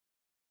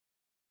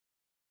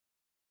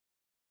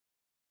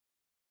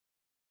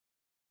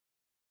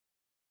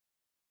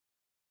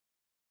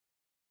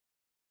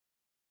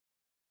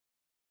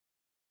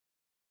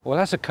Well,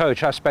 as a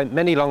coach, I spent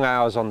many long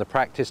hours on the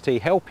practice tee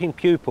helping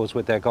pupils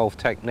with their golf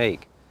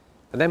technique.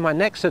 And then my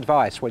next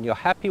advice, when you're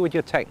happy with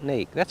your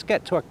technique, let's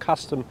get to a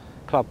custom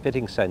club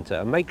fitting centre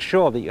and make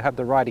sure that you have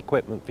the right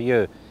equipment for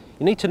you.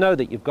 You need to know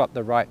that you've got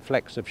the right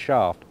flex of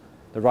shaft,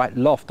 the right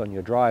loft on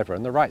your driver,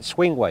 and the right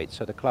swing weight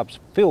so the clubs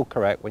feel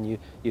correct when you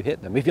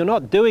hit them. If you're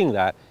not doing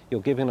that,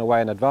 you're giving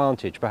away an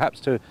advantage,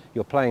 perhaps to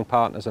your playing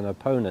partners and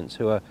opponents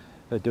who are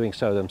doing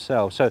so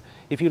themselves. So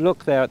if you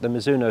look there at the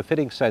Mizuno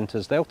fitting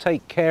centres, they'll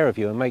take care of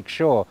you and make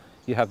sure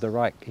you have the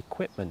right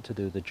equipment to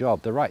do the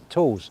job, the right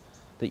tools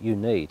that you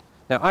need.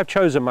 Now, I've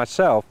chosen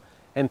myself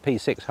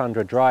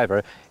MP600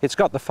 driver. It's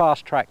got the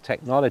fast track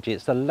technology.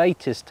 It's the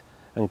latest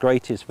and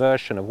greatest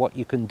version of what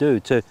you can do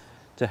to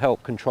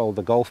help control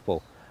the golf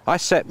ball. I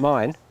set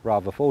mine,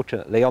 rather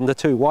fortunately, on the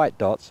two white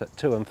dots at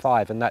 2 and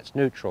 5, and that's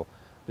neutral.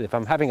 But if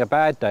I'm having a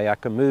bad day, I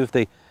can move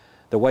the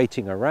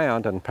weighting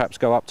around and perhaps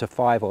go up to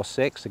 5 or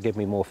 6 to give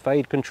me more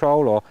fade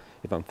control, or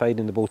if I'm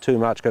fading the ball too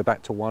much, go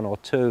back to 1 or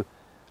 2.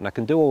 And I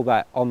can do all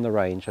that on the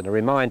range. And a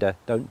reminder,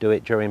 don't do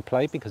it during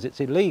play because it's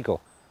illegal.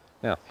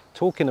 Now,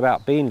 talking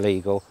about being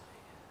legal,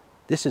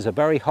 this is a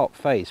very hot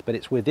face, but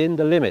it's within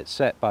the limits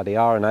set by the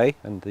R&A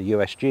and the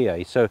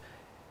USGA, so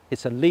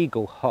it's a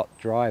legal hot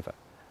driver.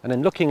 And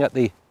then looking at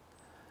the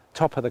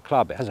top of the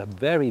club, it has a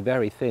very,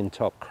 very thin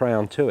top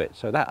crown to it,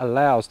 so that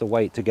allows the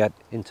weight to get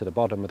into the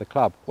bottom of the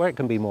club where it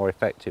can be more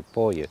effective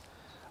for you.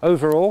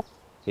 Overall,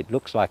 it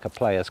looks like a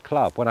player's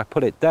club. When I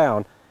put it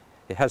down,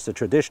 it has the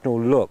traditional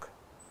look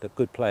that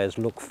good players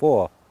look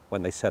for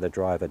when they set a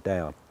driver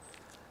down.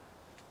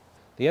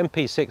 The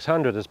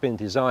MP600 has been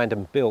designed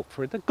and built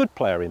for the good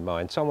player in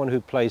mind, someone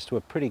who plays to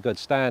a pretty good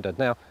standard.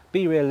 Now,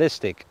 be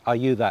realistic, are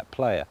you that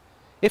player?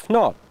 If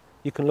not,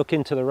 you can look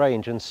into the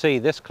range and see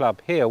this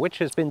club here, which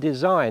has been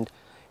designed,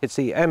 it's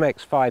the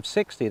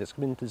MX560 that's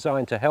been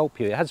designed to help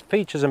you. It has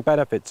features and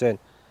benefits in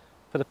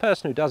for the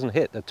person who doesn't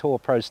hit the Tour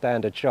Pro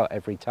standard shot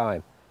every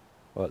time,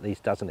 or at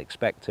least doesn't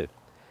expect to.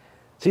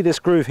 See this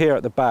groove here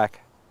at the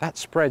back? That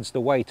spreads the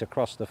weight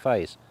across the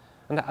face,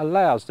 and that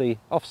allows the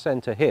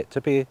off-center hit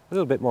to be a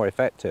little bit more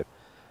effective.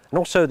 And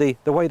also the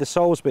way the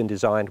sole's been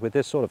designed with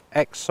this sort of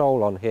X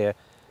sole on here,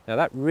 now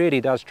that really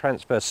does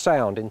transfer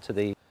sound into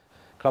the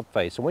club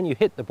face, and when you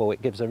hit the ball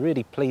it gives a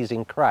really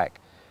pleasing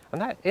crack, and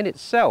that in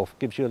itself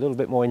gives you a little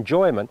bit more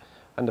enjoyment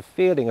and the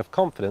feeling of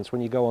confidence when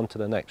you go on to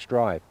the next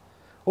drive.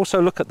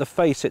 Also look at the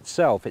face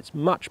itself, it's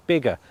much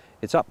bigger,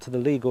 it's up to the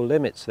legal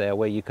limits there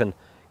where you can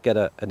get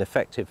an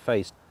effective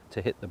face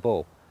to hit the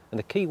ball. And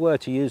the key word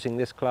to using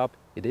this club,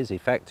 it is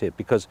effective,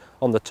 because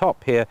on the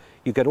top here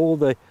you get all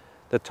the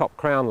top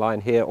crown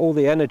line here, all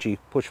the energy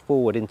pushed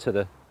forward into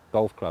the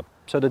golf club.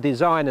 So the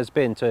design has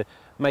been to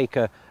make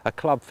a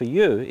club for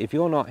you. If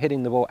you're not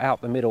hitting the ball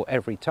out the middle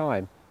every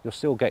time, you'll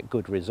still get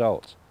good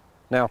results.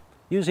 Now,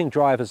 using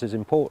drivers is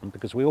important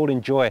because we all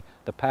enjoy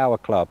the power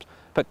clubs,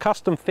 but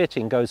custom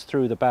fitting goes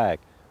through the bag.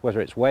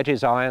 Whether it's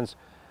wedges, irons,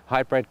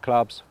 hybrid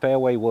clubs,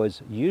 fairway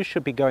woods, you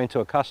should be going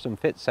to a custom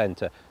fit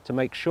centre to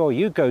make sure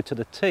you go to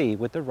the tee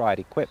with the right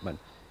equipment.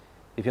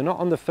 If you're not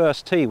on the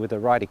first tee with the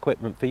right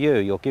equipment for you,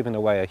 you're giving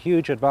away a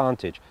huge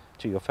advantage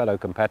to your fellow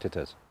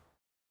competitors.